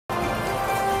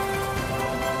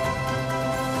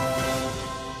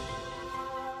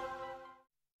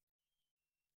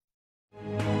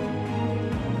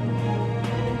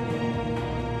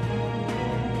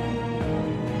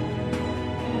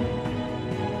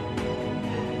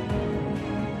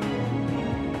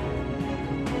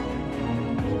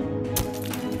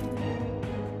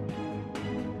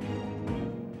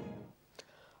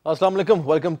Assalamu alaikum.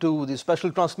 Welcome to the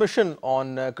special transmission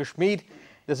on Kashmir.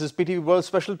 This is PTV World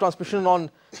special transmission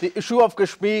on the issue of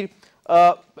Kashmir.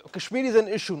 Kashmir is an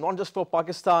issue not just for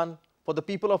Pakistan, for the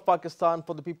people of Pakistan,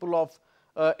 for the people of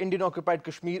Indian occupied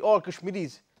Kashmir or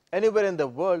Kashmiris anywhere in the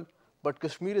world, but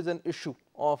Kashmir is an issue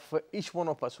of each one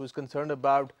of us who is concerned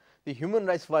about the human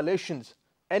rights violations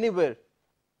anywhere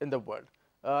in the world.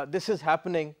 This is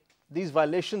happening, these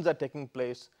violations are taking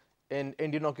place in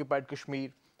Indian occupied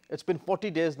Kashmir. It's been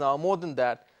 40 days now, more than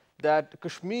that, that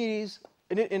Kashmiris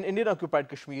in Indian occupied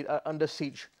Kashmir are under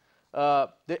siege.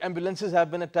 The ambulances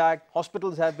have been attacked,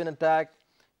 hospitals have been attacked,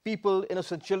 people,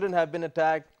 innocent children have been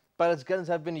attacked, pirates' guns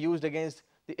have been used against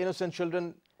the innocent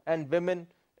children and women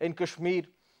in Kashmir,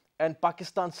 and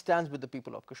Pakistan stands with the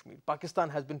people of Kashmir. Pakistan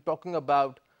has been talking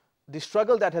about the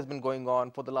struggle that has been going on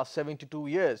for the last 72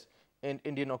 years in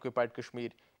Indian occupied Kashmir.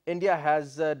 India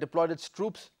has deployed its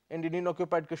troops in Indian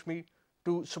occupied Kashmir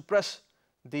to suppress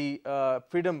the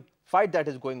freedom fight that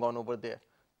is going on over there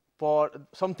for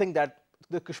something that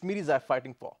the Kashmiris are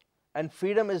fighting for. And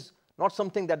freedom is not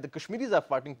something that the Kashmiris are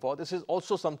fighting for. This is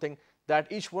also something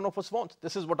that each one of us wants.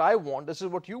 This is what I want. This is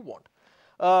what you want.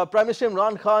 Prime Minister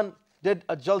Imran Khan did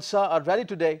a jalsa, a rally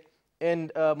today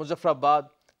in Muzafarabad.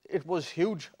 It was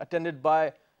huge, attended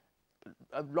by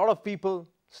a lot of people,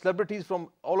 celebrities from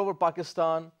all over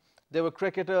Pakistan. There were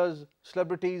cricketers,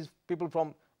 celebrities, people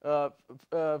from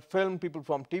film, people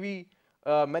from TV,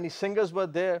 many singers were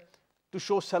there to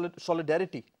show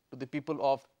solidarity to the people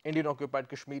of Indian occupied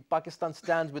Kashmir. Pakistan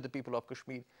stands with the people of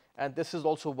Kashmir, and this is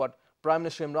also what Prime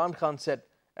Minister Imran Khan said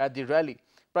at the rally.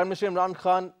 Prime Minister Imran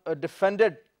Khan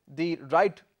defended the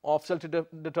right of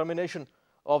self-determination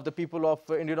of the people of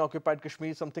Indian occupied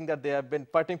Kashmir, something that they have been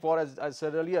fighting for, as I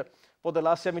said earlier, for the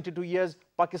last 72 years.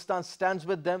 Pakistan stands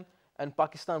with them, and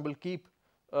Pakistan will keep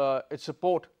its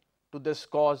support to this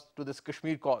cause, to this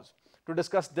Kashmir cause. To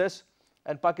discuss this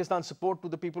and Pakistan's support to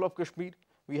the people of Kashmir,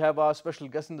 we have our special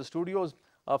guest in the studios.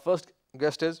 Our first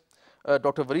guest is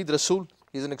Dr. Wareed Rasool.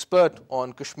 He's an expert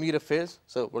on Kashmir affairs.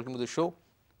 So, welcome to the show.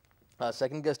 Our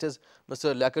second guest is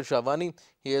Mr. Liaquat Shahwani.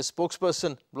 He is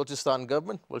spokesperson, Balochistan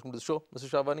government. Welcome to the show, Mr.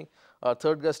 Shahwani. Our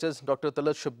third guest is Dr.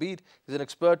 Talat Shabbir. He's an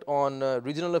expert on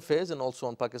regional affairs and also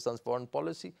on Pakistan's foreign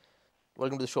policy.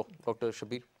 Welcome to the show, Dr.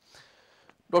 Shabbir.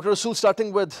 Dr. Rasool,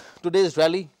 starting with today's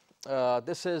rally,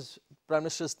 this is Prime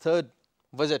Minister's third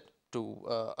visit to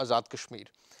Azad Kashmir.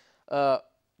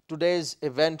 Today's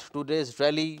event, today's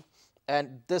rally,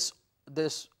 and this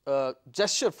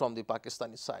gesture from the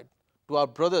Pakistani side to our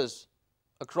brothers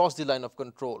across the line of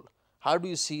control. How do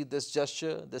you see this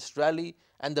gesture, this rally,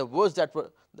 and the words that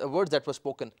were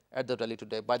spoken at the rally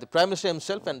today by the Prime Minister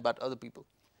himself and by other people?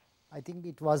 I think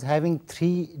it was having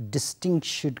three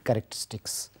distinct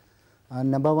characteristics.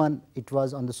 Number one, it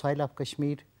was on the soil of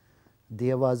Kashmir.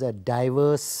 There was a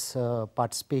diverse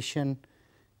participation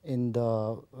in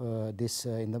the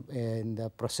in the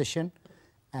procession,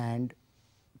 and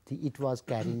it was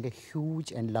carrying a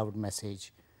huge and loud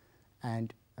message.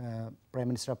 And Prime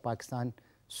Minister of Pakistan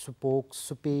spoke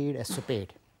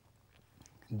stupid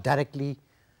directly.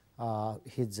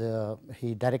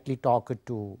 He directly talked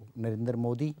to Narendra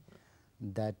Modi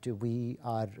that we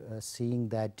are seeing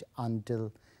that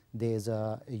until there is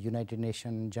a United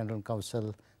Nations General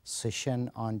Council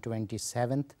session on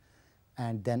 27th,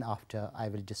 and then after I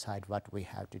will decide what we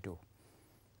have to do.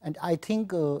 And I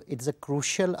think it's a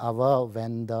crucial hour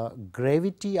when the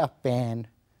gravity of pain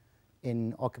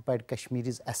in occupied Kashmir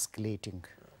is escalating,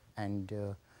 and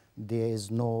there is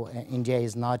no, India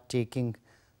is not taking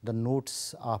the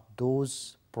notes of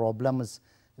those problems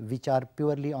which are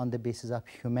purely on the basis of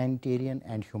humanitarian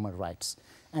and human rights.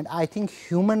 And I think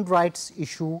human rights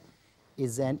issue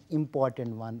is an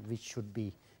important one which should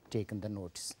be taken the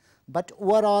notice. But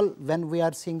overall, when we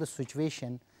are seeing the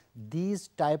situation, these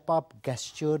type of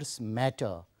gestures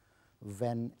matter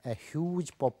when a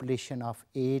huge population of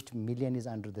 8 million is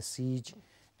under the siege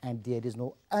and there is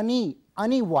no any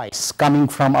voice coming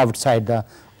from outside the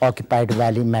occupied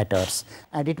valley matters.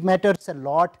 And it matters a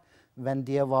lot when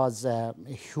there was a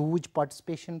huge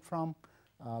participation from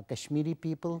Kashmiri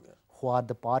people who are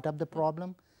the part of the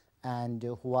problem and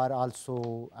who are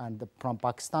also from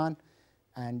Pakistan.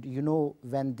 And you know,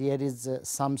 when there is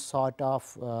some sort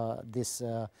of this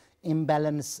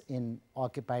imbalance in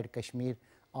occupied Kashmir,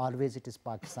 always it is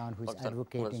Pakistan who is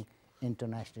advocating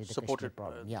internationally the Kashmir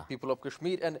problem. Yeah. People of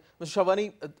Kashmir. And Mr.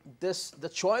 Shahwani, the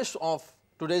choice of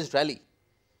today's rally,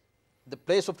 the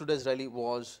place of today's rally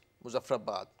was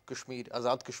Muzafarabad, Kashmir,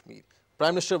 Azad Kashmir.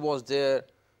 Prime Minister was there,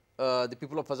 the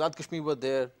people of Azad Kashmir were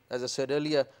there, as I said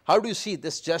earlier. How do you see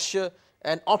this gesture?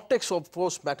 And optics, of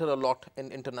course, matter a lot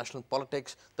in international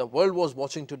politics. The world was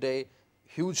watching today.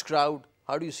 huge crowd.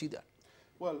 How do you see that?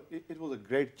 Well, it was a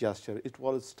great gesture. It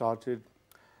was started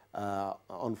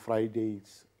on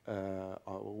Fridays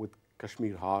with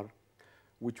Kashmir Har,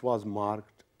 which was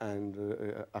marked and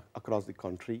across the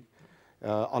country.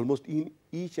 Almost in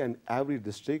each and every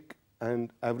district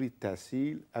and every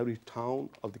tehsil, every town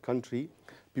of the country,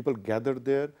 people gathered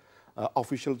there.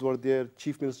 Officials were there,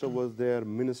 chief minister was there,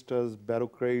 ministers,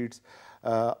 bureaucrats,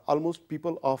 almost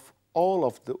people of all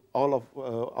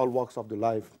walks of the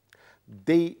life.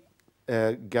 They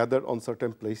gathered on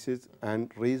certain places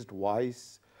and raised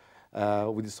voice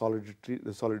with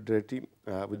the solidarity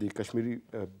with the Kashmiri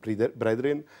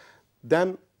brethren.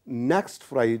 Then next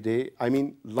Friday,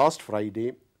 last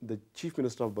Friday, the Chief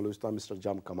Minister of Balochistan, Mr.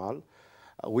 Jam Kamal,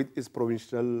 with his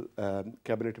provincial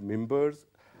cabinet members,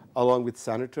 along with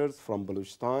senators from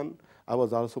Balochistan, I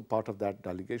was also part of that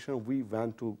delegation. We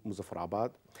went to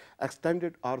Muzafarabad,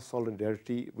 extended our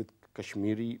solidarity with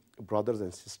Kashmiri brothers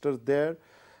and sisters there,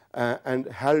 and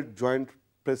held joint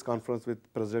press conference with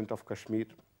President of Kashmir.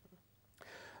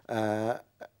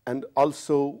 And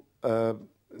also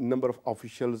number of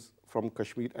officials from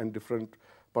Kashmir and different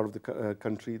part of the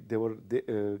country, they were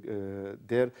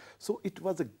there. So it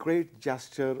was a great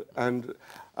gesture, and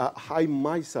I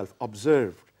myself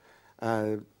observed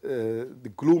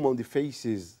the gloom on the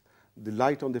faces, the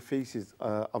light on the faces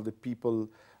of the people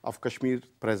of Kashmir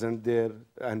present there,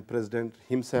 and President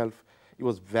himself, he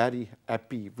was very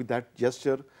happy with that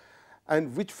gesture,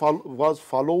 and which was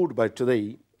followed by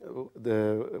today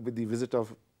with the visit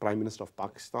of Prime Minister of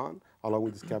Pakistan, along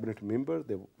with his cabinet member.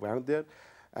 They went there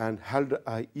and held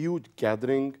a huge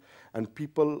gathering, and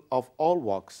people of all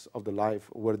walks of the life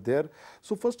were there.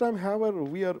 So first time, however,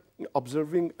 we are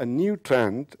observing a new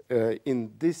trend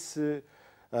in this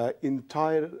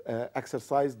entire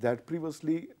exercise, that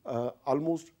previously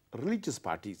almost religious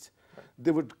parties,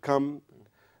 they would come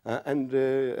and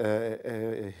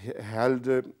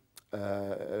held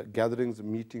gatherings,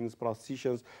 meetings,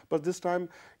 processions, but this time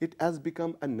it has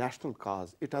become a national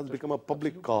cause. It has become a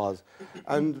public cause,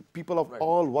 and people of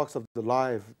all walks of the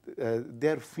life,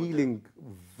 they're feeling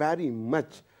very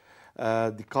much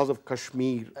the cause of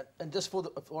Kashmir. And just for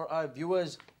our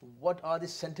viewers, what are the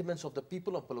sentiments of the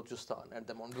people of Balochistan at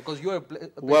the moment? Because you are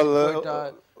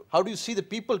how do you see the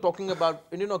people talking about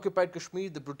Indian-occupied Kashmir,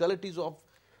 the brutalities of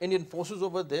Indian forces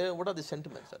over there? What are the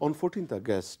sentiments? On 14th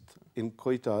August in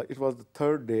Quetta, it was the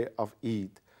third day of Eid,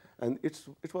 and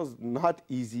it was not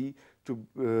easy to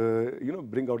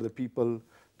bring out the people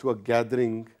to a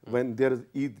gathering when there is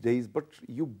Eid days. But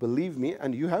you believe me,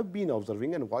 and you have been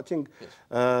observing and watching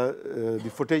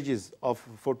the footages of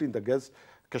 14th August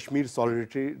Kashmir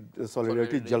Solidarity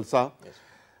Jalsa. Yes.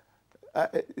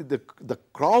 The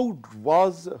crowd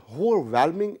was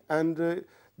overwhelming, and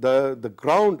the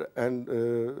ground, and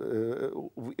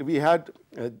we had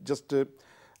just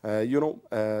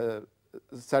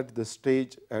set the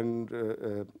stage and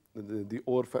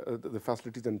the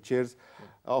facilities and chairs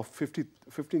of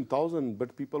 15,000,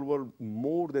 but people were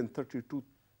more than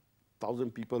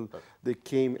 32,000 people. They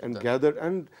came and gathered,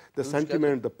 and the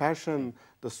sentiment, the passion,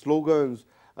 the slogans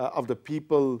of the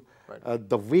people,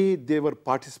 the way they were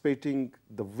participating,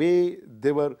 the way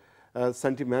they were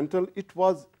sentimental, it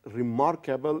was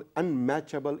remarkable,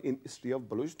 unmatchable in history of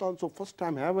Balochistan. So first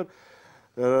time ever,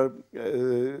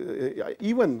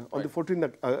 even on the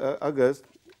 14th August,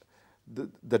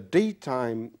 the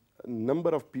daytime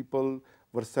number of people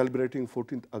were celebrating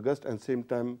 14th August, and same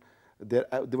time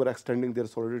they were extending their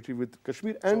solidarity with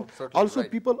Kashmir, and also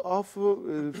people of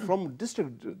from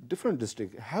different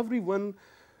district. Everyone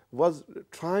was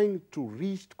trying to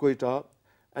reach Quetta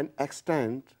and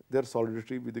extend their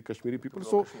solidarity with the Kashmiri people.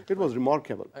 So it was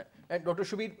remarkable. And Dr.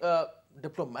 Shabir,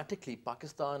 diplomatically,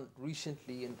 Pakistan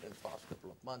recently, in the past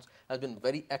couple of months, has been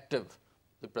very active,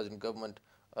 the present government.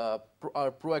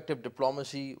 Our proactive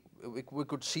diplomacy, we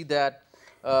could see that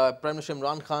Prime Minister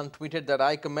Imran Khan tweeted that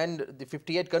I commend the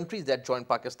 58 countries that joined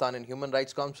Pakistan in Human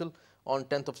Rights Council on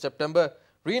 10th of September,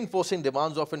 reinforcing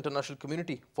demands of international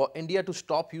community for India to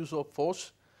stop use of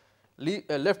force,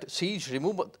 lift siege,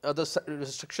 remove other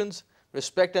restrictions,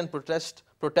 respect and protect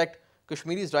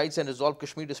Kashmiri's rights, and resolve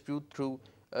Kashmir dispute through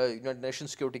United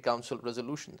Nations Security Council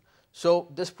resolution.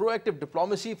 So this proactive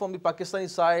diplomacy from the Pakistani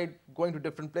side, going to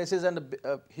different places, and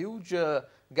a huge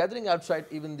gathering outside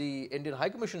even the Indian High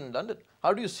Commission in London.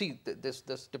 How do you see this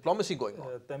diplomacy going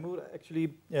on? Taimur,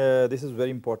 actually, this is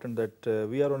very important that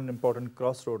we are on an important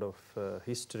crossroad of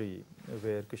history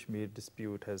where Kashmir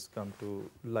dispute has come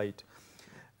to light.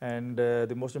 And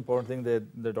the most important thing that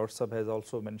the Dr. Sahab has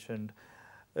also mentioned,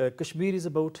 Kashmir is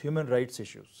about human rights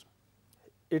issues.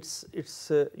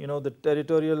 it's you know, the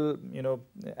territorial, you know,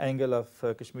 angle of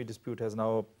Kashmir dispute has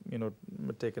now, you know,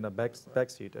 taken a back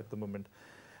seat at the moment.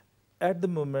 At the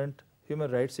moment, human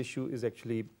rights issue is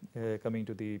actually coming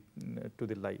to the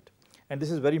light, and this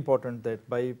is very important that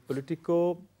by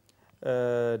politico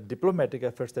diplomatic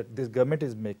efforts that this government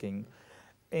is making.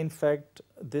 In fact,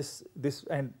 this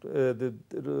and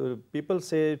the people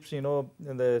say it's, you know,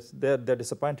 they're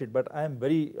disappointed, but I am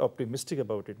very optimistic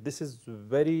about it. This is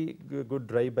very good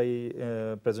drive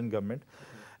by present government,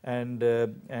 and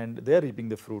they are reaping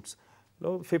the fruits.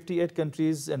 58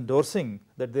 countries endorsing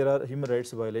that there are human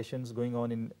rights violations going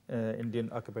on in Indian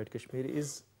occupied Kashmir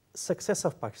is success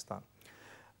of Pakistan.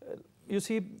 You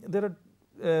see, there are.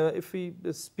 If we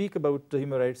speak about the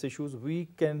human rights issues, we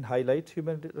can highlight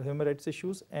human rights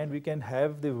issues, and we can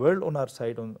have the world on our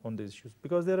side on these issues,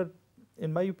 because there are,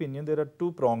 in my opinion, there are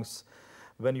two prongs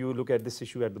when you look at this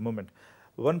issue at the moment.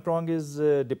 One prong is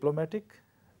diplomatic,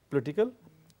 political,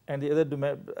 and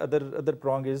the other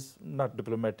prong is not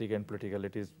diplomatic and political,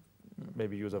 it is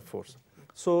maybe use of force.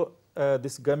 So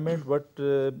this government,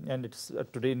 and it's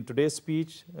today in today's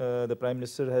speech, the Prime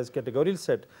Minister has categorically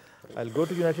said, I'll go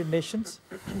to United Nations,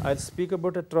 I'll speak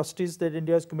about atrocities that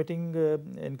India is committing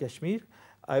in Kashmir,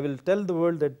 I will tell the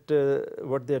world that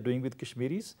what they are doing with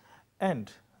Kashmiris,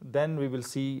 and then we will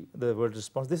see the world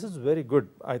response. This is very good.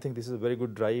 I think this is a very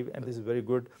good drive, and this is very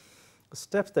good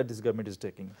steps that this government is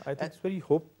taking. I think it's very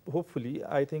hopefully,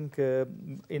 I think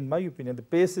in my opinion, the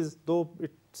pace is, though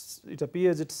it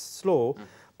appears it's slow,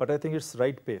 but I think it's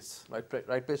right pace. Right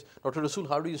pace. Dr. Rasool,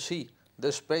 how do you see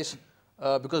this pace?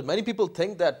 Because many people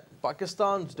think that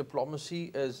Pakistan's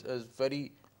diplomacy is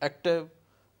very active,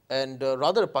 and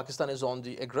rather Pakistan is on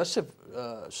the aggressive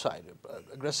side,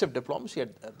 aggressive diplomacy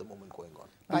at the moment going on.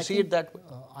 Do you see it that way?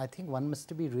 I think one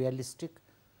must be realistic.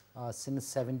 Since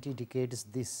 70 decades,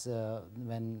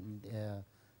 when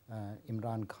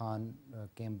Imran Khan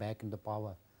came back in the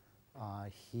power,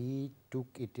 he took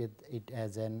it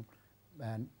as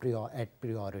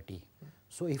priority.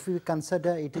 So if we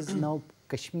consider it is now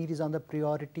Kashmir is on the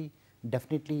priority,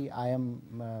 definitely I am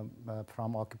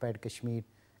from occupied Kashmir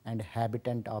and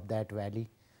habitant of that valley.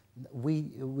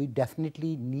 We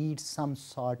definitely need some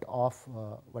sort of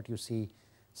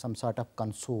some sort of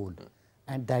console,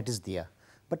 and that is there.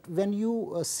 But when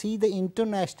you see the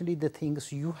internationally the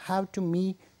things, you have to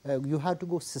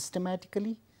go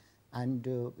systematically, and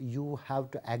you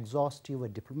have to exhaust your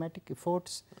diplomatic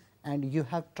efforts, and you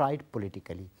have tried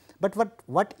politically. But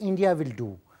what India will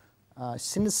do,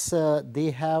 since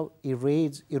they have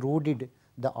eroded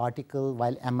the article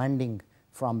while amending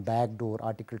from backdoor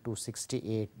Article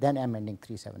 268, then amending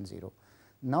 370,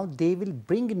 now they will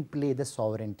bring in play the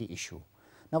sovereignty issue.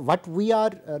 Now, what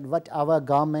our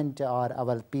government or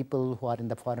our people who are in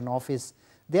the Foreign Office,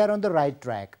 they are on the right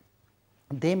track.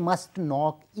 They must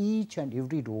knock each and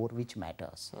every door which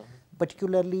matters.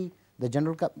 Particularly,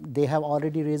 they have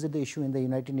already raised the issue in the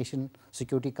United Nations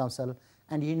Security Council,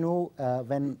 and you know,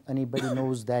 when anybody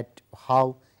knows that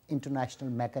how international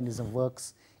mechanism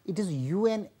works, it is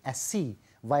UNSC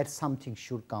where something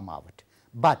should come out.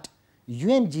 But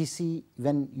UNGC,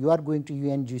 when you are going to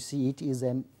UNGC,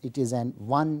 it is an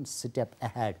one step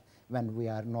ahead when we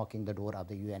are knocking the door of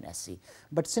the UNSC.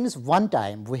 But since one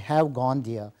time we have gone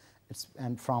there,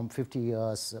 and from 50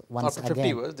 years once after again,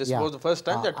 50 years, this was the first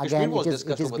time that Kashmir was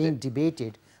discussed it is over being there.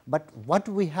 debated. But what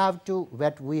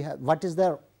is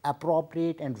the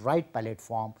appropriate and right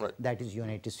platform, that is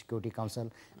United Security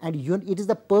Council, and it is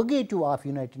the prerogative of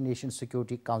United Nations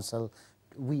Security Council.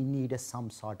 We need some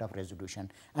sort of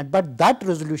resolution, but that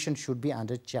resolution should be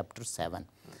under Chapter 7.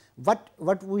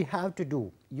 What we have to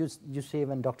do, you say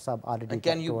when Dr. Saab already. And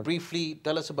can you briefly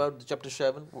tell us about the Chapter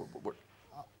 7?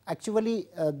 Actually,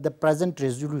 the present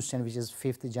resolution, which is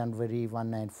 5th January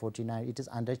 1949, it is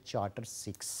under Charter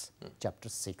 6, Chapter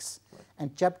 6,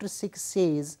 and Chapter 6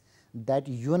 says that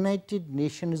United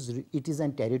Nations, it is a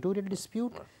territorial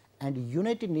dispute, and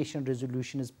United Nations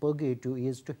resolution is prerogative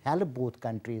is to help both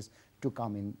countries to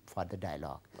come in for the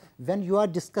dialogue. When you are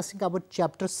discussing about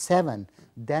Chapter 7,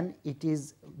 then it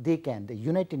is the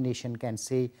United Nations can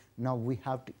say, now we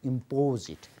have to impose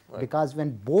it, because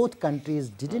when both countries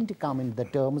didn't come in the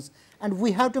terms, and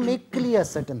we have to make clear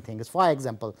certain things. For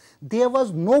example, there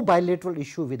was no bilateral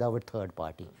issue with our third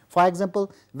party. For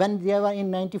example, when they were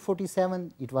in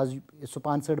 1947, it was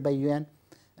sponsored by UN.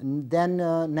 And then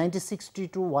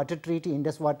 1962 Water Treaty,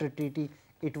 Indus Water Treaty,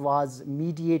 it was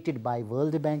mediated by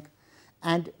World Bank.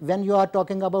 And when you are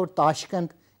talking about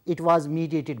Tashkent, it was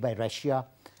mediated by Russia.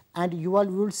 And you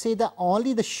will say that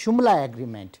only the Shumla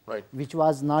Agreement, which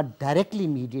was not directly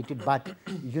mediated, but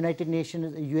United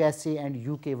Nations, USA and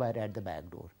UK were at the back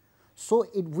door. So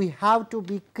we have to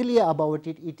be clear about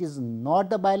it. It is not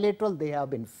the bilateral, they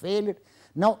have been failed.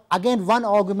 Now again, one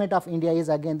argument of India is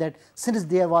again that since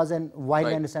there was an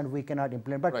violence and we cannot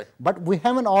implement, but we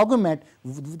have an argument,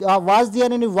 was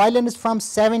there any violence from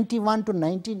 71 to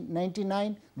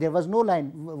 1999? There was no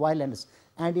violence,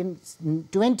 and in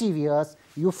 20 years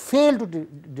you failed to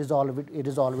resolve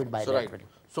it bilaterally.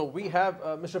 So we have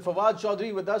Mr. Fawad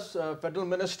Chaudhry with us, Federal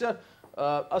Minister.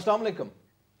 Assalamu alaikum.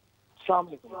 Assalamu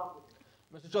alaikum.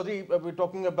 Mr. Chaudhry, we're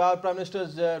talking about Prime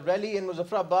Minister's rally in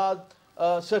Muzafarabad.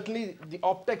 Certainly the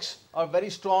optics are very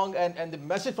strong, and the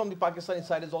message from the Pakistani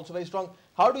side is also very strong.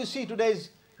 How do you see today's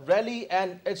rally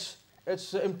and its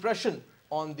impression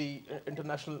on the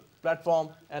international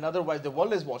platform and otherwise the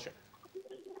world is watching?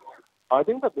 I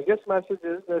think the biggest message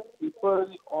is that people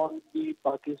on the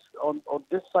Pakistan, on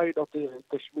this side of the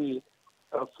Kashmir,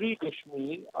 free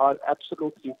Kashmir, are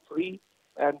absolutely free,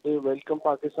 and they welcome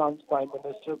Pakistan's Prime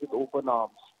Minister with open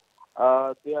arms.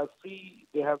 They are free,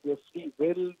 they have their free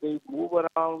will, they move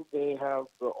around, they have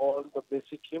all the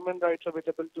basic human rights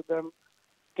available to them.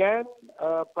 Can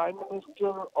Prime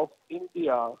Minister of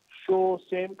India show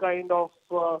same kind of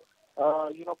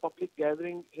public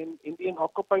gathering in Indian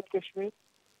occupied Kashmir?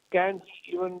 Can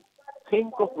he even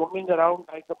think of roaming around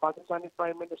like the Pakistani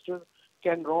Prime Minister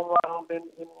can roam around in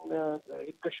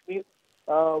Kashmir,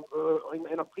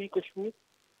 in a free Kashmir?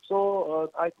 So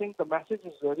I think the message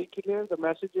is very clear. The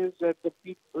message is that the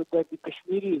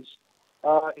Kashmiris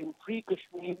in free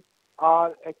Kashmir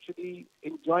are actually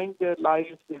enjoying their life.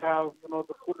 They have,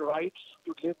 the full rights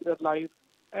to live their life.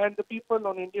 And the people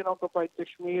on Indian occupied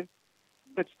Kashmir,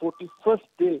 it's 41st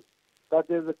day that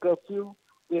there's a curfew.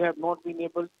 They have not been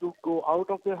able to go out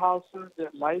of their houses.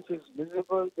 Their life is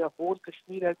miserable. Their whole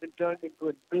Kashmir has been turned into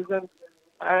a prison.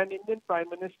 And Indian Prime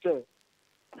Minister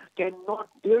cannot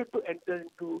dare to enter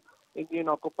into Indian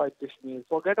occupied Kashmir.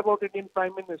 Forget about Indian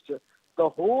Prime Minister. The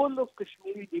whole of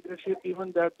Kashmiri leadership,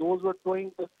 even that those who are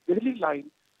towing the Delhi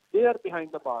line, they are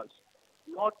behind the bars.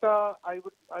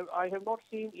 I have not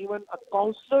seen even a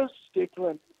councillor's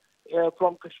statement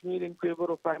from Kashmir in favor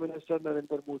of Prime Minister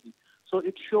Narendra Modi. So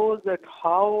it shows that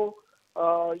how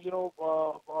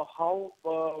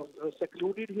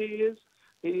secluded he is.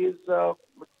 He is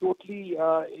totally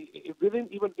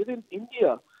within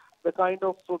India. The kind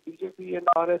of BJP and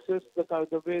RSS,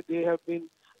 the way they have been,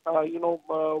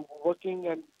 working,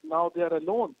 and now they are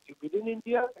alone within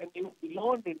India and even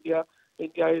beyond India.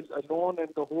 India is alone, and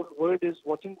the whole world is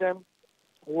watching them.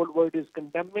 The whole world is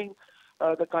condemning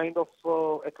the kind of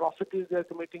atrocities they are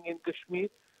committing in Kashmir.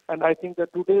 And I think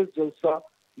that today's Jalsa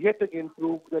yet again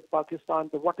proved that Pakistan,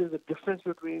 what is the difference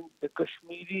between the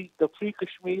free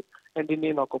Kashmir and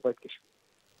Indian occupied Kashmir.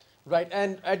 Right,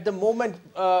 and at the moment,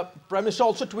 Prime Minister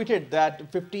also tweeted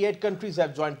that 58 countries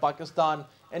have joined Pakistan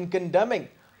in condemning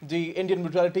the Indian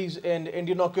brutalities in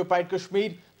Indian occupied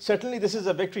Kashmir. Certainly this is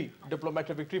a victory,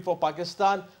 diplomatic victory for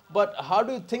Pakistan. But how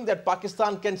do you think that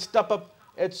Pakistan can step up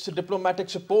its diplomatic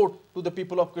support to the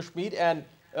people of Kashmir, and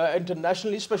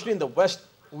internationally, especially in the West,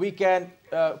 we can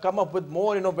come up with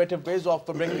more innovative ways of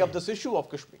bringing up this issue of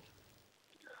Kashmir?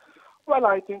 Well,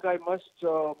 I think I must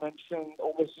mention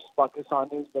overseas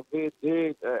Pakistanis, the way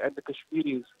they and the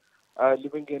Kashmiris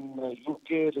living in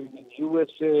UK, living in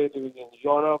USA, living in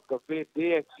Europe, the way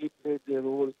they actually played their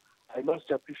role, I must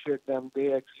appreciate them.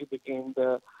 They actually became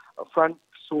the front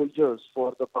soldiers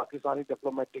for the Pakistani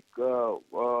diplomatic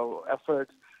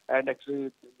efforts, and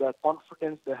actually the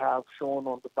confidence they have shown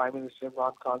on the Prime Minister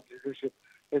Imran Khan's leadership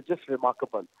is just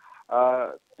remarkable.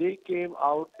 They came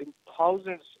out in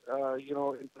thousands,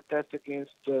 in protest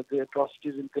against the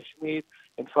atrocities in Kashmir,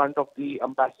 in front of the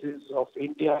embassies of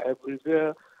India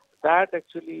everywhere. That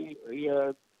actually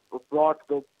brought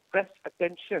the press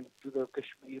attention to the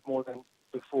Kashmir more than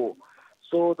before.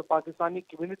 So the Pakistani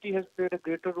community has played a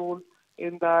greater role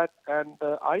in that, and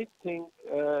I think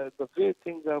the way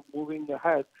things are moving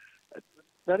ahead,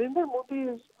 Narendra Modi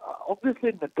is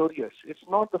obviously notorious. It's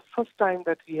not the first time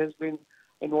that he has been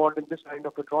involved in this kind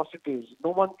of atrocities.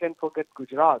 No one can forget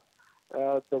Gujarat.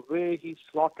 The way he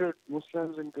slaughtered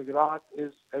Muslims in Gujarat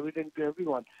is evident to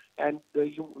everyone. And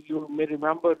you may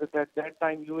remember that at that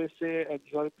time USA and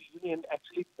European Union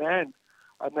actually banned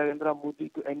Narendra Modi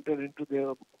to enter into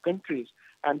their countries,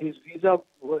 and his visa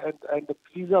and the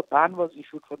visa ban was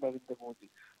issued for Narendra Modi.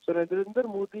 So Narendra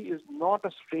Modi is not a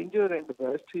stranger in the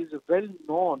West. He is well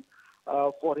known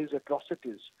for his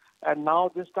atrocities, and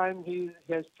now this time he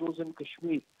has chosen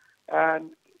Kashmir, and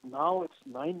now it's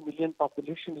 9 million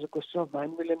population. It's a question of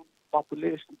 9 million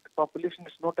population. Population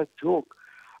is not a joke.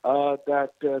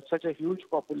 That such a huge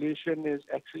population is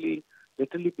actually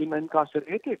literally been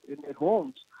incarcerated in their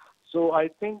homes. So I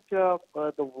think the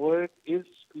world is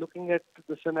looking at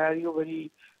the scenario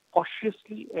very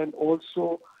cautiously, and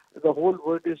also the whole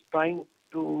world is trying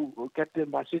to get the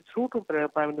message through to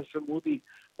Prime Minister Modi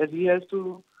that he has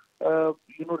to,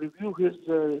 review his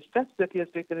steps that he has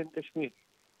taken in Kashmir.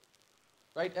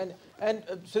 Right, and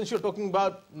since you're talking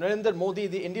about Narendra Modi,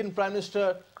 the Indian Prime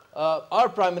Minister, our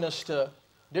Prime Minister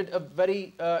did a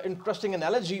very interesting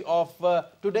analogy of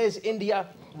today's India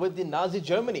with the Nazi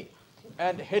Germany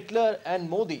and Hitler and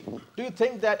Modi. Do you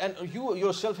think that, and you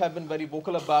yourself have been very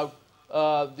vocal about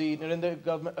the Narendra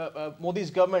government,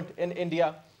 Modi's government in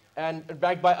India and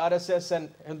backed by RSS and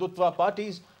Hindutva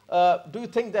parties, do you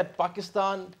think that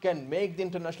Pakistan can make the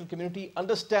international community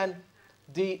understand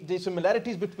the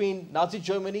similarities between Nazi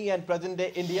Germany and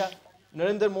present-day India,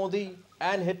 Narendra Modi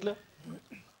and Hitler?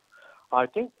 I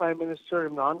think Prime Minister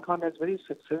Imran Khan has very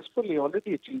successfully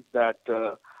already achieved that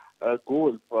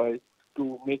goal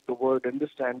to make the world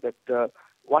understand that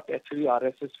what actually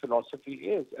RSS philosophy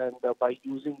is. And by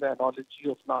using the analogy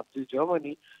of Nazi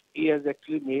Germany, he has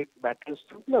actually made matters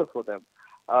simpler for them.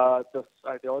 The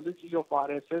ideology of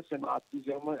RSS and Nazi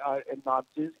Germany and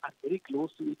Nazis are very close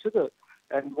to each other.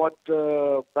 And what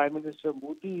Prime Minister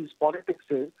Modi's politics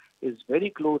is very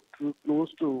close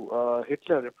to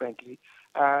Hitler, frankly.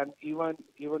 And even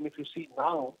if you see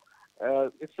now,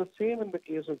 it's the same in the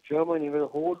case of Germany, where the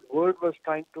whole world was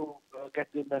trying to get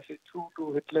the message through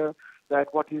to Hitler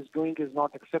that what he's doing is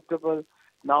not acceptable.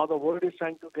 Now the world is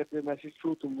trying to get the message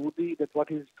through to Modi that what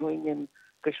he's doing in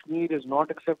Kashmir is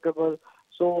not acceptable.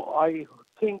 So I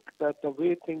think that the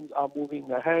way things are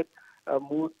moving ahead,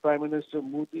 Prime Minister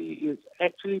Modi is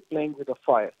actually playing with a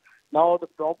fire. Now the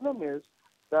problem is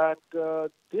that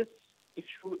this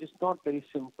issue is not very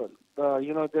simple.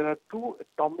 There are two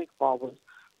atomic powers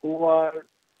who are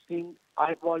seeing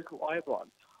eyeball to eyeball.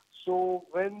 So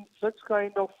when such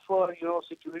kind of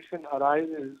situation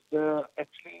arises, the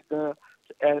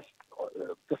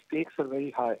stakes are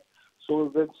very high. So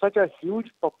when such a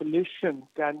huge population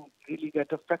can really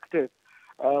get affected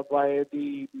by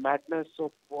the madness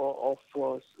of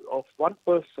one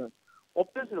person,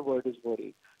 obviously the world is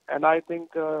worried. And I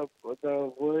think the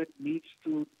world needs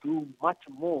to do much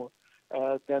more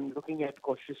than looking at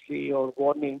cautiously or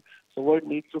warning. The world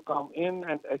needs to come in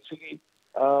and actually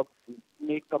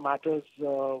take the matters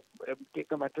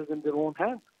in their own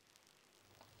hands.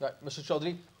 Right, Mr.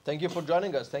 Chaudhary, thank you for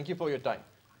joining us. Thank you for your time.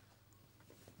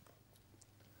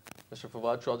 Mr.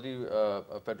 Fawad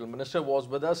Chaudhary, Federal Minister, was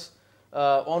with us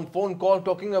on phone call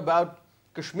talking about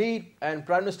Kashmir and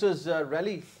Prime Minister's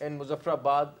rally in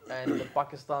Muzafarabad and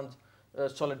Pakistan's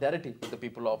solidarity with the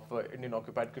people of Indian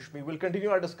occupied Kashmir. We'll continue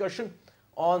our discussion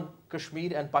on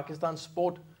Kashmir and Pakistan's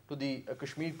support to the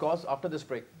Kashmir cause after this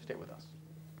break. Stay with us.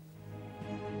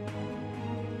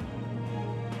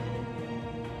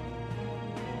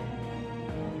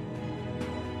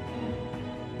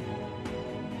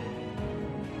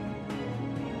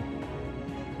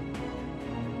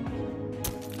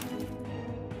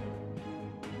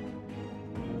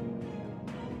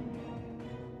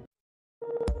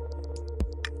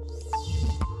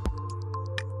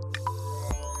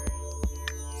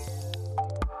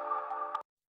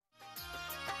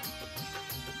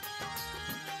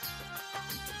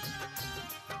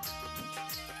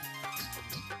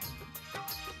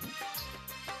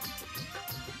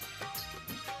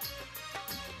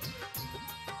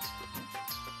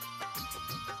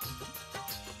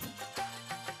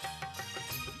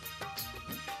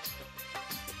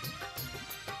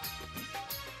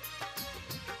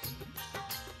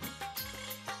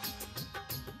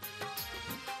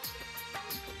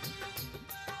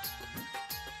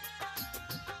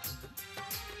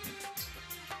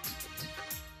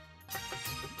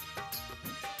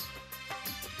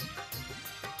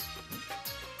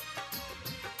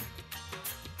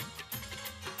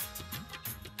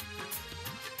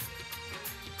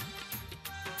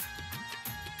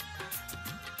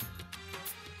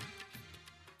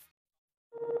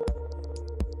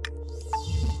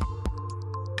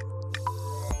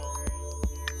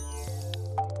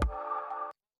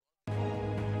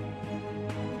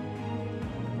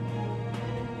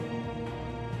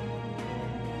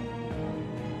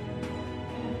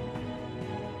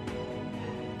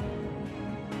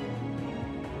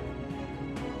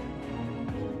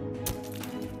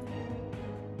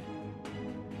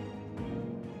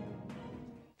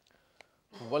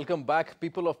 Welcome back.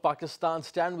 People of Pakistan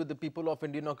stand with the people of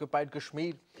Indian occupied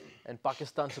Kashmir, and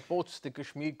Pakistan supports the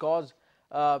Kashmir cause.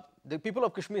 The people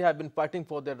of Kashmir have been fighting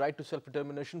for their right to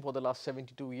self-determination for the last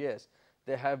 72 years.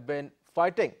 They have been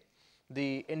fighting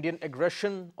the Indian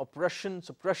aggression, oppression,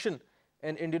 suppression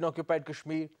in Indian occupied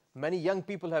Kashmir Many young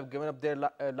people have given up their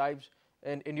lives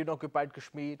in Indian occupied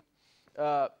Kashmir.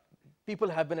 People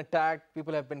have been attacked,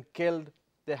 people have been killed,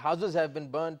 their houses have been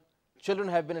burnt, children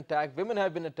have been attacked, women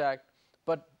have been attacked,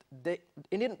 but the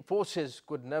Indian forces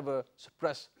could never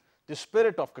suppress the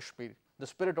spirit of Kashmir, the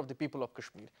spirit of the people of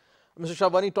Kashmir. Mr.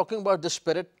 Shahbani, talking about this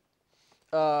spirit,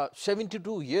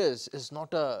 72 years is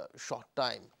not a short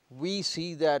time. We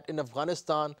see that in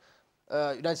Afghanistan,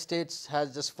 United States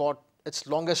has just fought its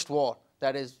longest war,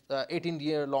 that is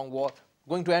 18-year-long war,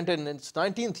 going to enter in its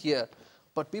 19th year.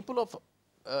 But people of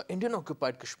Indian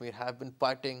occupied Kashmir have been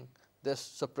fighting this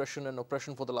suppression and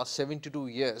oppression for the last 72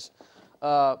 years.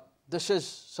 This is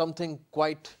something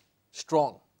quite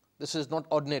strong. This is not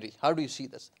ordinary. How do you see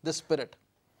this spirit?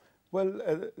 Well,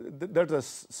 that's a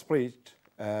spirit.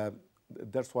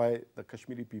 That's why the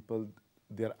Kashmiri people,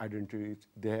 their identity,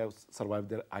 they have survived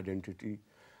their identity,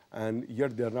 and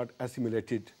yet they are not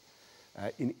assimilated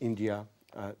in India.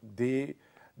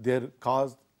 Their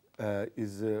cause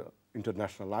is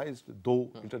internationalized, though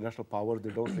international power they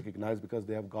don't recognize because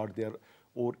they have got their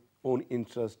own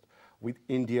interest with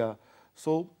India.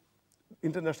 So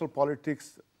international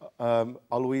politics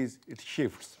always it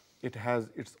shifts. It has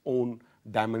its own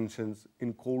dimensions.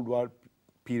 In Cold War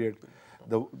period,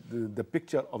 the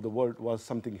picture of the world was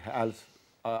something else.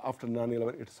 After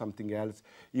 9/11, it's something else.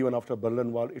 Even after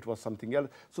Berlin Wall, it was something else.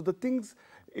 So the things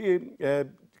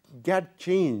get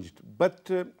changed, but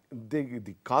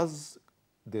the cause,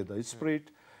 the spirit,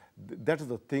 that is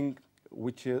the thing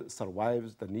which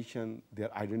survives the nation,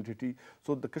 their identity.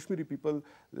 So the Kashmiri people,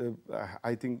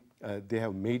 I think they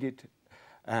have made it.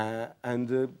 And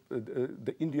the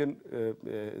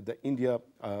India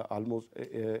almost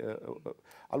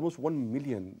 1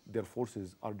 million their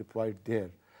forces are deployed there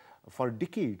for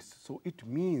decades. So it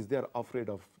means they are afraid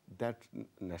of that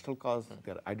national cause,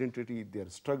 their identity, their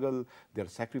struggle, their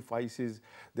sacrifices.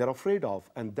 They are afraid of,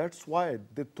 and that's why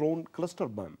they thrown cluster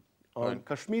bomb on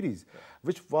Kashmiris,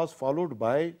 which was followed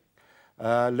by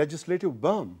legislative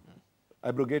bomb,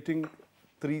 abrogating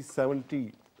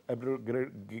 370.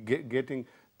 Getting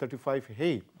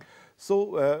 35A.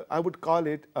 So I would call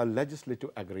it a legislative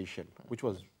aggression, which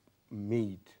was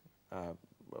made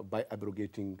by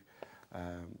abrogating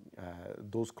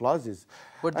those clauses.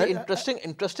 But the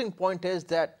interesting point is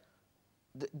that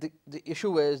the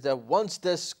issue is that once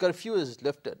this curfew is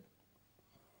lifted,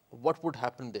 what would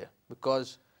happen there?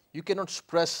 Because you cannot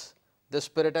suppress the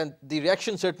spirit, and the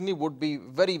reaction certainly would be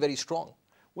very, very strong.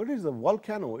 What is a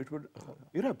volcano? It would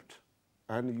erupt.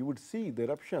 And you would see the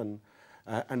eruption,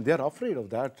 and they're afraid of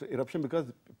that eruption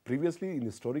because previously,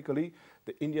 historically,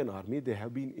 the Indian army, they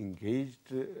have been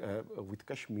engaged with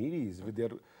Kashmiris, with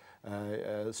their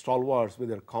stalwarts, with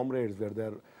their comrades, with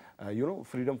their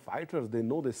freedom fighters. They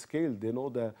know the scale, they know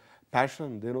the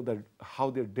passion, they know that how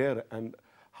they dare and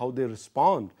how they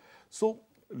respond. So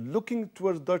looking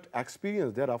towards that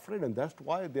experience, they're afraid, and that's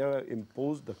why they have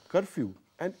imposed the curfew.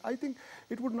 And I think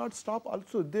it would not stop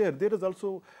also there. There is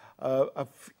also a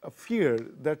fear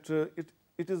that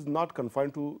it is not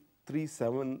confined to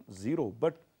 370,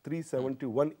 but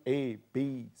 371A,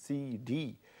 B, C,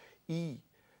 D, E,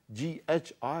 G,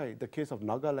 H, I, the case of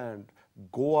Nagaland,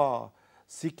 Goa,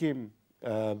 Sikkim,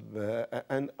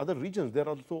 and other regions. They're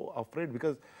also afraid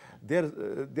because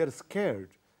they're scared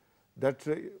that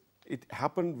it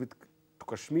happened with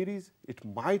Kashmiris, it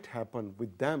might happen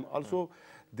with them. Also,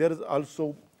 there is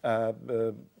also a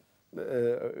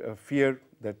fear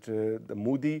that the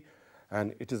Modi,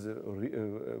 and it is a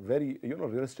very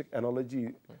realistic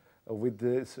analogy with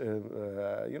this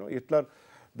Hitler.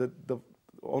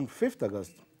 On 5th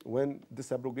August, when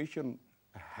this abrogation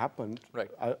happened,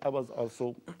 I was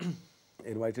also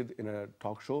invited in a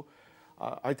talk show.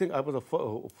 I think I was the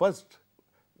first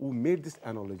who made this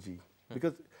analogy,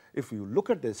 because if you look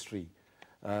at the history,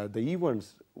 the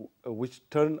events which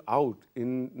turned out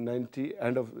in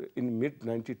mid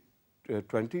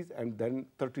 1920s and then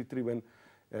 33 when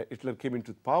Hitler came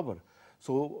into power.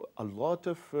 So a lot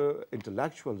of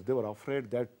intellectuals, they were afraid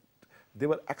that they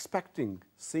were expecting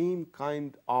same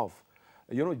kind of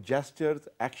gestures,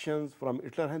 actions from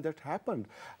Hitler, and that happened.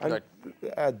 And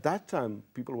at that time,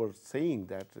 people were saying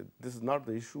that this is not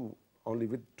the issue only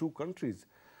with two countries,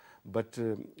 but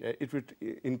it would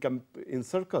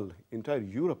encircle entire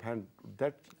Europe, and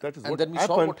that is what happened. And then we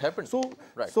saw what happened. So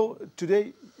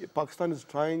today, Pakistan is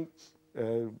trying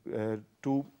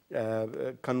to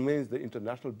convince the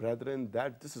international brethren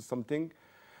that this is something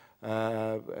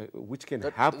which can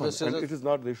happen, and it is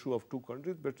not the issue of two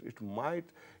countries, but it might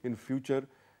in future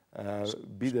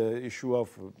be the issue of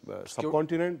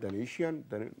subcontinent, then Asian,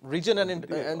 then region, and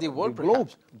the world, globe.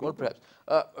 perhaps.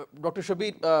 Dr.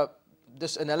 Shabir,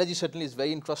 this analogy certainly is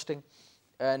very interesting,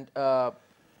 and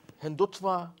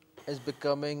Hindutva is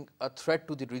becoming a threat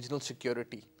to the regional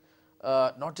security.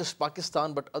 Not just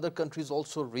Pakistan, but other countries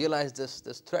also realize this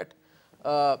threat.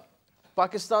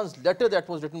 Pakistan's letter that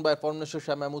was written by Foreign Minister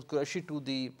Shah Mahmood Qureshi to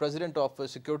the President of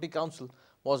Security Council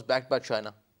was backed by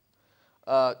China.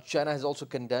 China has also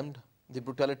condemned the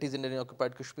brutalities in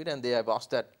Indian-occupied Kashmir, and they have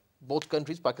asked that both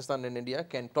countries, Pakistan and India,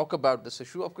 can talk about this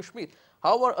issue of Kashmir.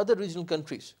 How are other regional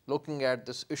countries looking at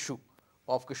this issue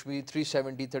of Kashmir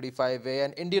 370, 35A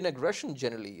and Indian aggression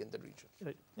generally in the region?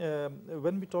 Right.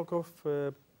 When we talk of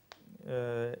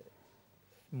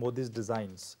Modi's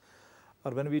designs,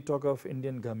 or when we talk of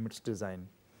Indian government's design,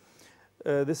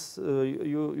 this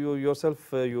you yourself,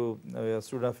 you a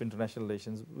student of international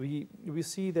relations, we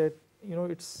see that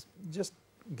it's just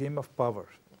game of power,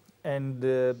 and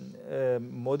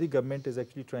Modi government is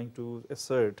actually trying to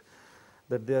assert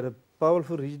that they are a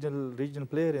powerful regional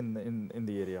player in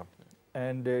the area,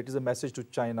 and it is a message to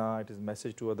China, it is a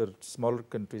message to other smaller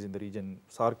countries in the region,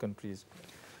 SAARC countries.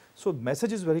 So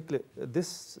message is very clear.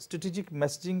 This strategic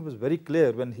messaging was very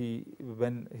clear when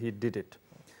he did it,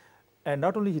 and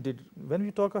not only he did. When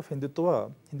we talk of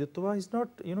Hindutva is not,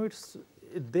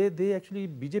 they actually,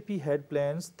 BJP had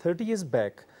plans 30 years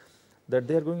back that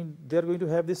they are going to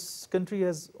have this country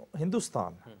as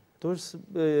Hindustan. Those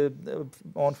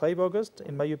on 5 August,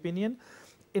 in my opinion,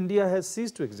 India has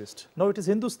ceased to exist. Now it is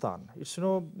Hindustan. It's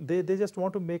they just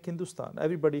want to make Hindustan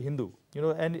everybody Hindu,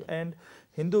 and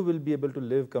Hindu will be able to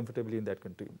live comfortably in that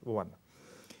country. One.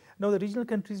 Now the regional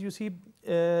countries, you see,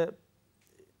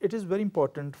 it is very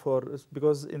important for us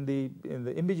because in the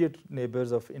immediate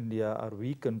neighbors of India are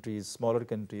weak countries, smaller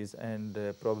countries, and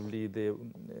probably the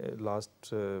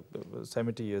last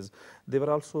 70 years they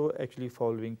were also actually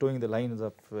towing the lines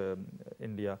of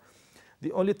India.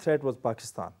 The only threat was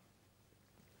Pakistan,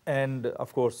 and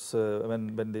of course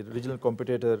when the regional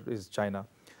competitor is China.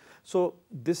 So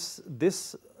this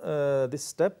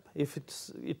step, if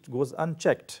it goes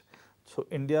unchecked, so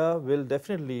India will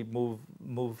definitely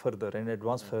move further and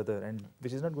advance further, and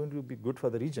which is not going to be good for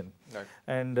the region. Right.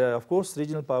 And of course,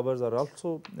 regional powers are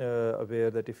also aware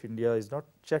that if India is not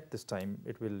checked this time,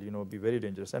 it will be very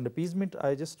dangerous. And appeasement,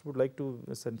 I just would like to,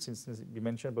 since we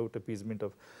mentioned about appeasement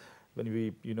of when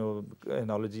we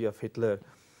analogy of Hitler,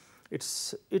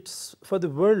 it's for the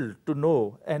world to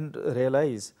know and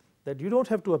realize that you don't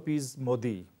have to appease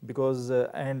Modi because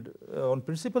on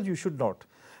principle you should not.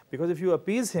 Because if you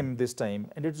appease him this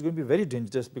time, and it's going to be very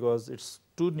dangerous because it's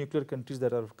two nuclear countries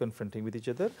that are confronting with each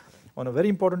other on a very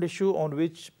important issue on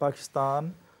which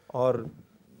Pakistan or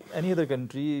any other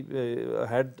country,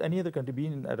 had any other country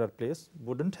been at our place,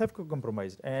 wouldn't have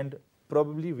compromised. And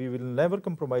probably we will never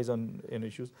compromise on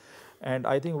issues. And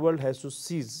I think the world has to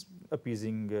cease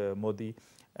appeasing Modi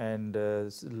and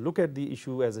look at the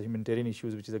issue as a humanitarian issue,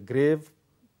 which is a grave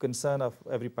concern of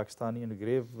every Pakistani and a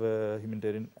grave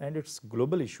humanitarian, and it's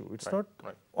global issue. It's not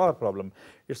our problem.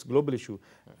 It's global issue.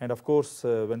 And of course,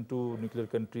 when two nuclear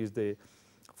countries they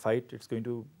fight, it's going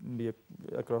to be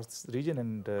across this region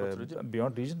and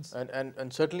beyond regions.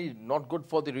 And certainly not good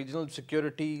for the regional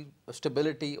security,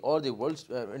 stability, or the world's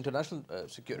international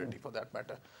security for that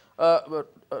matter.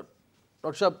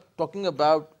 Dr. Shah, talking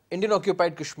about Indian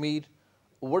occupied Kashmir,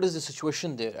 what is the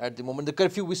situation there at the moment? The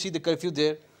curfew, we see the curfew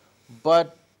there,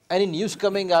 but any news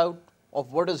coming out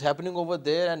of what is happening over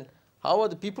there, and how are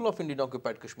the people of Indian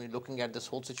occupied Kashmir looking at this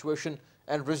whole situation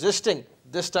and resisting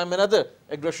this time another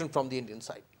aggression from the Indian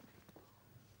side?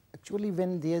 Actually,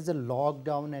 when there is a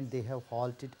lockdown and they have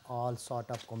halted all sort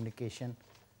of communication,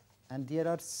 and there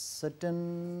are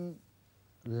certain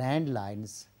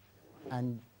landlines,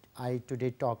 and I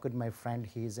today talked with my friend,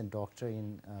 he is a doctor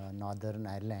in Northern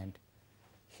Ireland.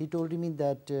 He told me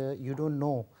that you don't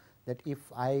know that if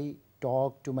I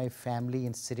talk to my family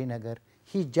in Srinagar,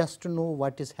 he just know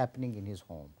what is happening in his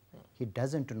home. He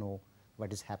doesn't know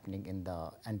what is happening in the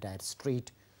entire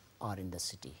street or in the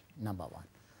city, number one.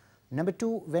 Number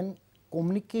two, when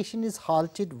communication is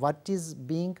halted, what is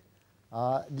being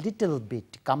little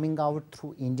bit coming out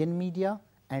through Indian media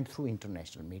and through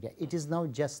international media. It is now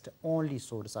just only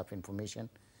source of information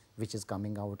which is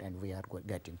coming out and we are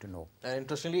getting to know. And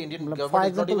interestingly, Indian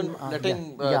government is not even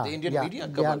letting the Indian media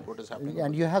cover what is happening.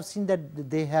 And you have seen that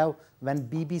they have, when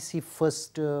BBC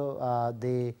first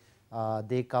they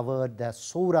covered the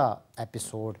Sura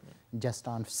episode just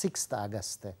on 6th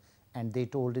August, and they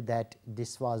told that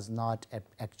this was not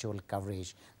actual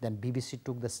coverage. Then BBC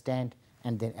took the stand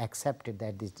and then accepted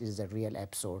that this is a real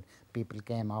episode. People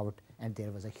came out and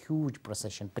there was a huge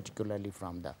procession, particularly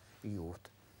from the youth.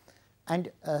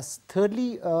 And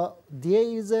thirdly,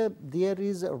 there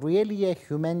is really a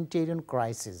humanitarian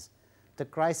crisis The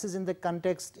crisis in the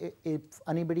context, if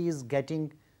anybody is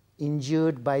getting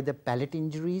injured by the pellet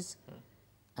injuries,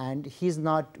 and he is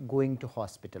not going to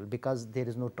hospital because there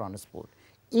is no transport.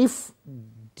 If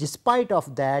despite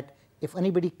of that, if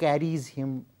anybody carries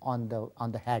him on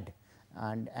the head,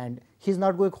 and he is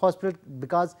not going to hospital,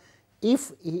 because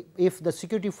if the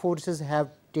security forces have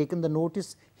taken the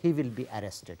notice, he will be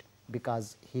arrested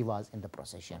because he was in the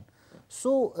procession.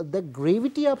 So the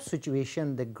gravity of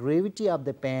situation, the gravity of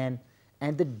the pain,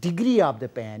 and the degree of the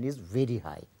pain is very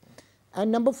high.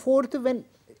 And number fourth, when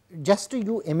just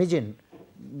you imagine,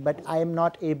 but I am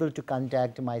not able to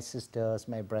contact my sisters,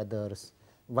 my brothers,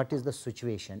 what is the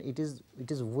situation? It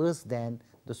is worse than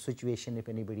the situation if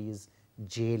anybody is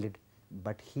jailed,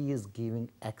 but he is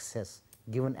given access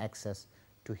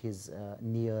to his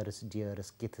nearest,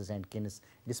 dearest, kiths and kins,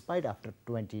 despite after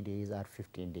 20 days or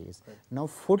 15 days. Right. Now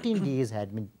 14 days had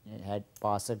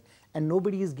passed, and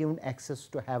nobody is given access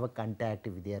to have a contact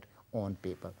with their own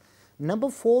people. Number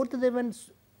fourth, when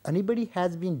anybody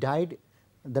has been died,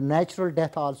 the natural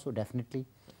death also definitely,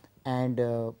 and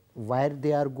where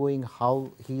they are going,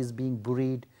 how he is being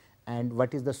buried, and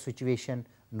what is the situation,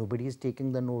 nobody is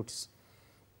taking the notes.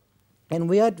 And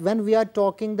when we are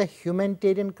talking the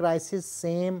humanitarian crisis,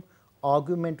 same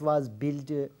argument was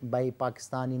built by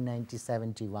Pakistan in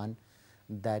 1971,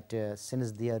 that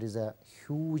since there is a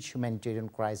huge humanitarian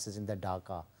crisis in the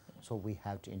Dhaka, so we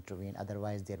have to intervene,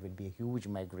 otherwise there will be a huge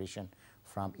migration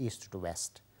from east to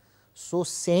west. So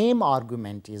same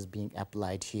argument is being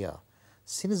applied here.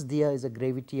 Since there is a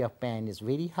gravity of pain is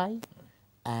very high,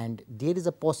 and there is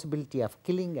a possibility of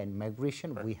killing and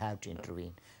migration, we have to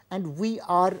intervene. And we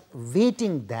are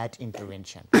waiting that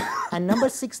intervention. And number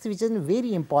 6, which is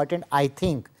very important, I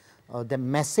think, the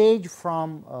message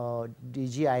from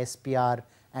DG ISPR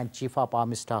and Chief of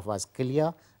Army Staff was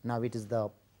clear. Now it is the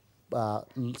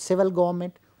civil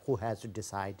government who has to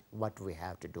decide what we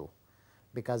have to do,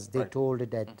 because they told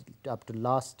that up to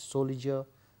last soldier,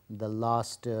 the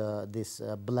last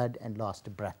blood and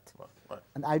last breath.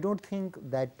 And I don't think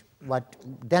that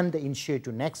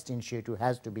the next initiative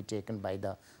has to be taken by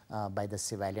the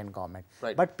civilian government.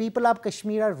 Right. But people of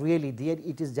Kashmir are really there.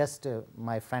 It is just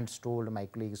my friends told, my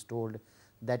colleagues told,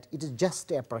 that it is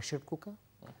just a pressure cooker.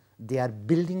 They are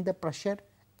building the pressure,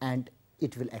 and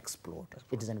it will explode.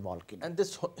 It is a volcano. And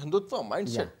this Hindutva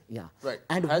mindset. Yeah. Right.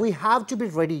 And we have to be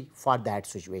ready for that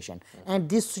situation. And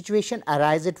this situation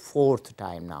arises 4th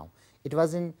time now. It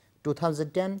was in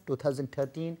 2010,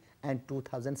 2013, and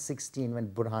 2016 when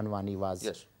Burhan Wani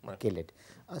was killed.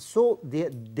 So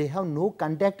they have no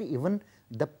contact. Even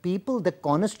the people, the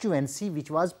constituency which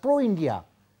was pro-India,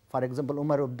 for example,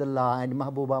 Umar Abdullah and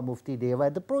Mahbooba Mufti, they were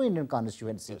the pro-Indian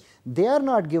constituency. They are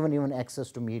not given even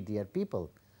access to meet their people.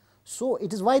 So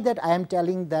it is why that I am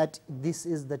telling that this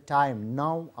is the time,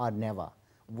 now or never.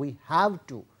 We have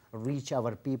to reach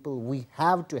our people, we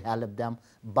have to help them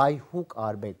by hook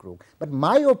or by crook. But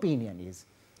my opinion is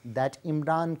that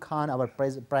Imran Khan, our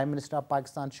Prime Minister of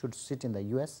Pakistan, should sit in the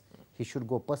US, he should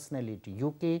go personally to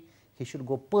UK, he should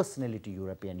go personally to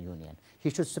European Union.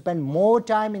 He should spend more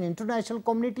time in international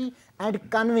community and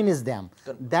convince them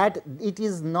that it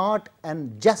is not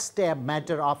just a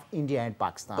matter of India and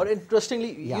Pakistan. But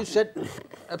interestingly, you said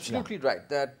absolutely right,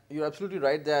 that you're absolutely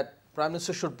right that Prime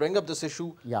Minister should bring up this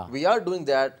issue. We are doing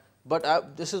that.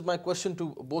 But this is my question to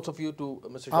both of you, to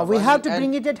Mr. Shahbani we have to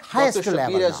bring it at highest Dr.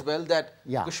 level as well, that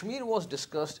Yeah. Kashmir was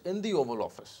discussed in the Oval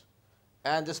Office,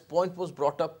 and this point was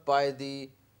brought up by the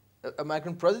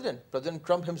American President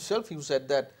Trump himself. He said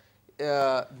that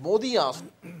Modi asked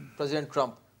President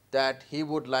Trump that he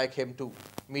would like him to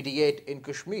mediate in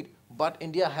Kashmir, but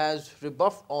India has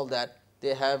rebuffed all that.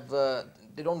 They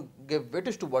don't give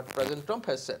weightage to what President Trump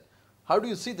has said. How do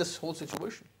you see this whole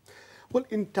situation? Well,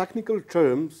 in technical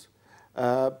terms,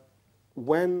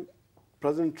 when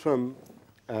President Trump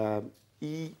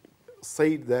he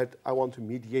said that I want to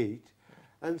mediate,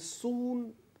 and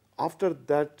soon after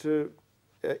that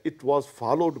it was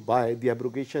followed by the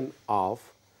abrogation of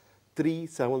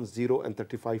 370 and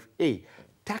 35A.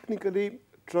 Technically,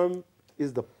 Trump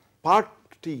is the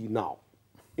party now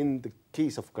in the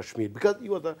case of Kashmir, because he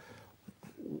was the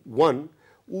one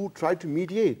who tried to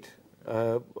mediate,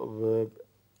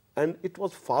 and it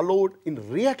was followed in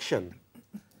reaction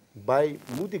by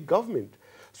Modi government.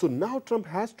 So now Trump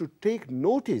has to take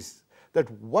notice that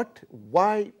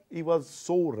why he was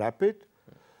so rapid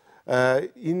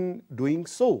in doing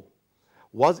so.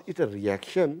 Was it a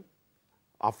reaction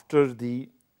after the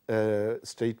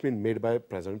statement made by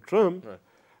President Trump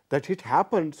that it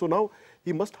happened? So now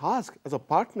he must ask as a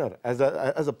partner, as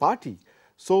a party.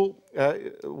 So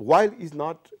while he's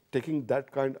not taking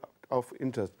that kind of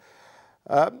interest,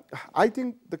 I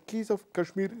think the case of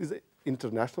Kashmir is an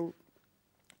international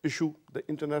issue. The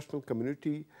international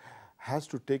community has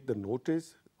to take the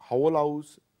notice. How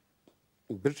House,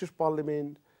 British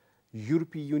Parliament,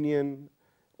 European Union,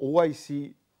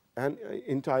 OIC, and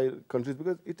entire countries,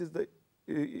 because it is the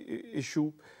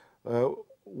issue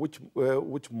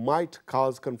which might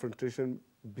cause confrontation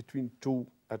between two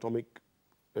atomic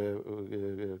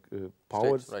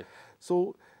powers. Right.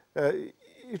 So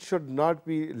it should not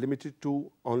be limited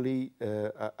to only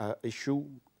issue,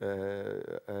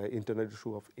 internal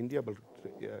issue of India, but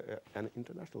an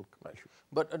international issue.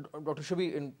 But Dr.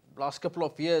 Shabir, in last couple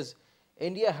of years,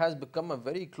 India has become a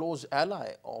very close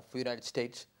ally of the United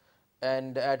States.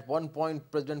 And at one point,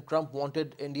 President Trump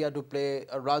wanted India to play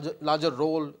a larger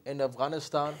role in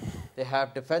Afghanistan. They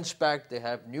have defense pact, they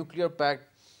have nuclear pact,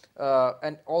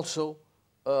 and also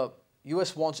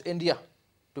US wants India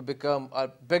to become a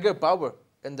bigger power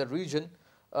in the region.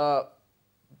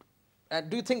 And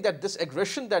do you think that this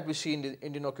aggression that we see in the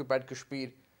Indian occupied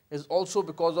Kashmir is also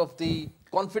because of the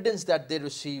confidence that they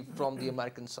receive from the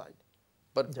American side?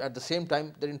 But at the same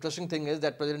time, the interesting thing is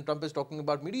that President Trump is talking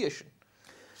about mediation.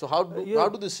 So how do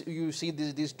you see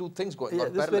these two things going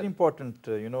on? This is very important.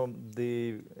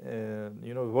 The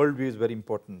worldview is very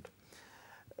important.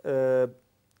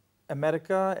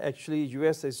 America, actually,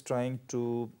 US is trying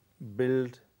to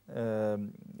build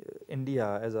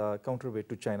India as a counterweight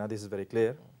to China. This is very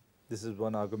clear. This is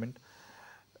one argument.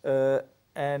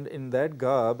 And in that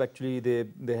garb, actually,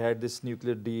 they had this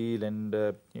nuclear deal and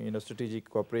strategic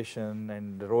cooperation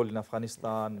and role in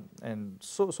Afghanistan and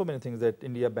so many things that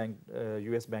India banked,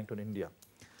 US banked on India.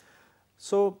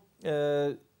 So,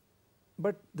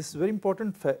 but this very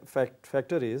important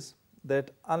factor is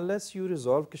that unless you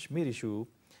resolve Kashmir issue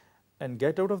and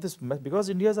get out of this mess, because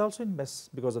India is also in mess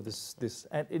because of this,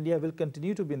 and India will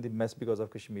continue to be in the mess because of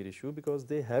Kashmir issue, because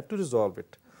they have to resolve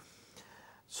it.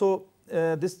 So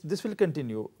this will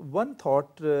continue. One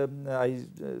thought, I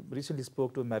recently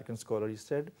spoke to an American scholar. He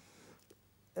said,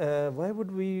 why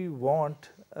would we want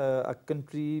a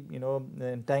country,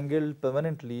 entangled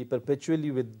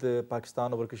perpetually with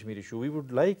Pakistan over Kashmir issue? We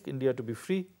would like India to be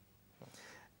free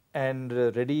and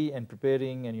ready and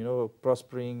preparing and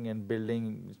prospering and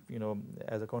building,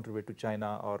 as a counterweight to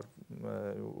China or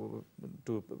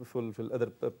to fulfill other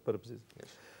purposes. Yes.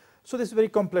 So this is a very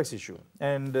complex issue,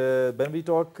 and when we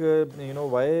talk,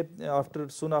 why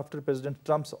soon after President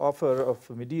Trump's offer of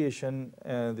mediation,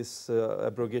 this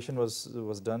abrogation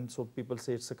was done. So people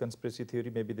say it's a conspiracy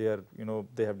theory. Maybe they are,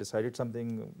 they have decided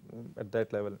something at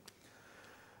that level.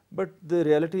 But the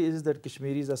reality is that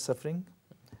Kashmiris are suffering.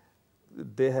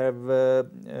 They have,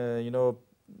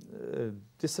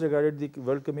 disregarded the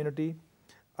world community.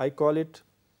 I call it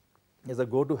is a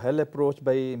go-to-hell approach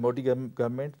by Modi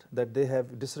government, that they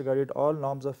have disregarded all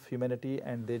norms of humanity,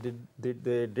 and they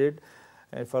did.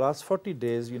 And for last 40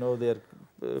 days, they are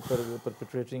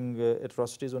perpetrating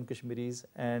atrocities on Kashmiris,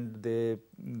 and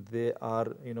they are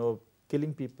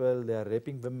killing people, they are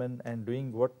raping women, and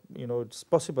doing what it's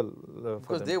possible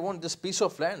for them. They want this piece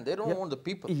of land. They don't want the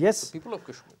people. Yes, the people of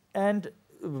Kashmir. And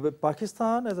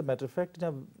Pakistan, as a matter of fact,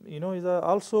 is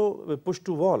also pushed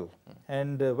to wall.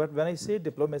 And when I say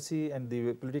diplomacy and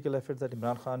the political efforts that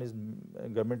Imran Khan's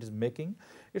government is making,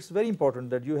 it's very important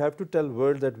that you have to tell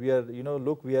world that we are,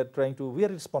 look, we are a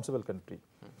responsible country,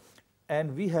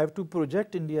 and we have to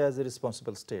project India as a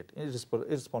responsible state, a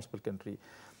responsible country.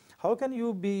 How can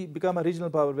you become a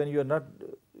regional power when you are not,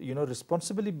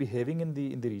 responsibly behaving in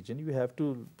the region? You have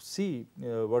to see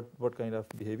what kind of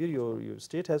behavior your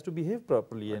state has to behave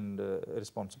properly and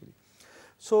responsibly.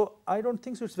 So I don't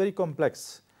think so. It's very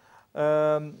complex.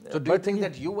 So do you think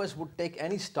that US would take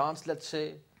any stance, let's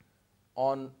say,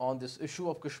 on this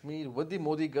issue of Kashmir with the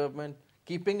Modi government,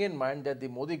 keeping in mind that the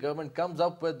Modi government comes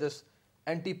up with this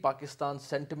anti-Pakistan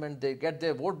sentiment? They get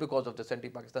their vote because of this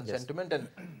anti-Pakistan sentiment, and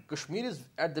Kashmir is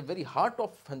at the very heart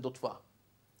of Hindutva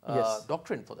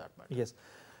doctrine, for that matter. Yes,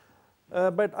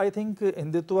 but I think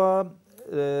Hindutva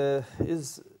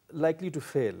is likely to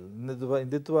fail.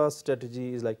 Hindutva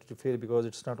strategy is likely to fail because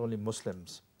it's not only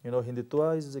Muslims.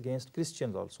 Hindutva is against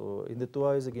Christians also.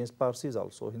 Hindutva is against Parsis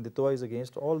also. Hindutva is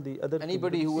against all the other.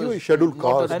 Anybody who is scheduled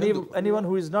caste. Anyone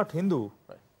who is not Hindu.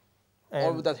 Right.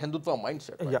 Or with that Hindutva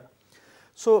mindset. Right? Yeah.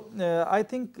 So I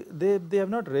think they have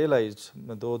not realized,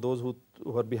 though those who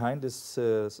are behind this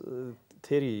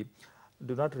theory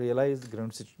do not realize the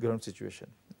ground situation.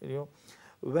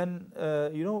 When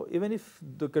even if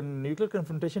the nuclear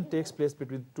confrontation takes place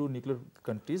between two nuclear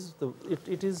countries,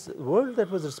 it is world that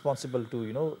was responsible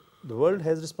to the world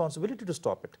has responsibility to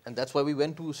stop it. And that's why we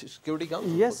went to Security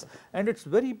Council. Yes, and it's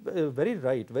very, very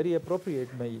right, very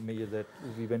appropriate, Mayor, that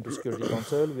we went to Security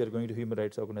Council, we are going to human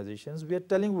rights organizations. We are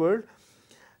telling world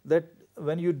that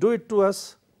when you do it to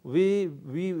us,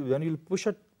 when you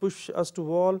push us to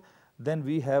wall, then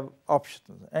we have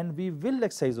options, and we will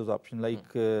exercise those options.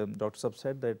 Like Dr. Sab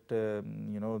said that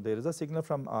there is a signal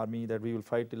from army that we will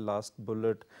fight till last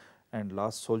bullet and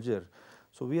last soldier.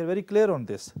 So we are very clear on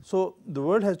this. So the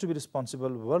world has to be responsible.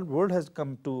 World has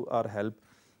come to our help,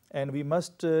 and we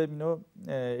must,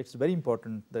 it's very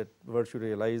important that world should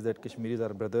realize that Kashmiris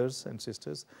are brothers and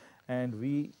sisters, and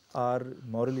we are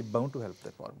morally bound to help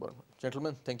them.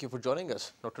 Gentlemen, thank you for joining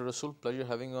us. Dr. Rasool, pleasure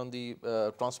having you on the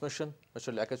transmission.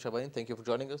 Mr. Liaquat Shahbazin, thank you for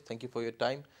joining us. Thank you for your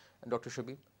time. And Dr.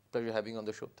 Shabir, pleasure having you on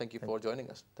the show. Thank you for joining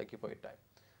us. Thank you for your time.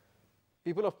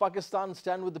 People of Pakistan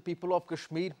stand with the people of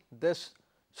Kashmir. This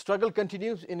struggle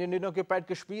continues in Indian-occupied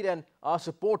Kashmir, and our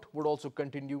support would also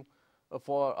continue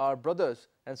for our brothers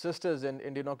and sisters in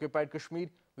Indian-occupied Kashmir.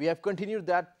 We have continued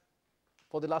that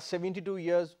for the last 72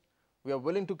 years. We are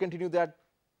willing to continue that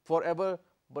forever,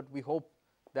 but we hope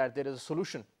that there is a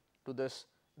solution to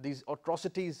these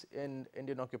atrocities in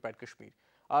Indian-occupied Kashmir.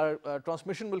 Our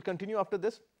transmission will continue after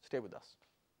this. Stay with us.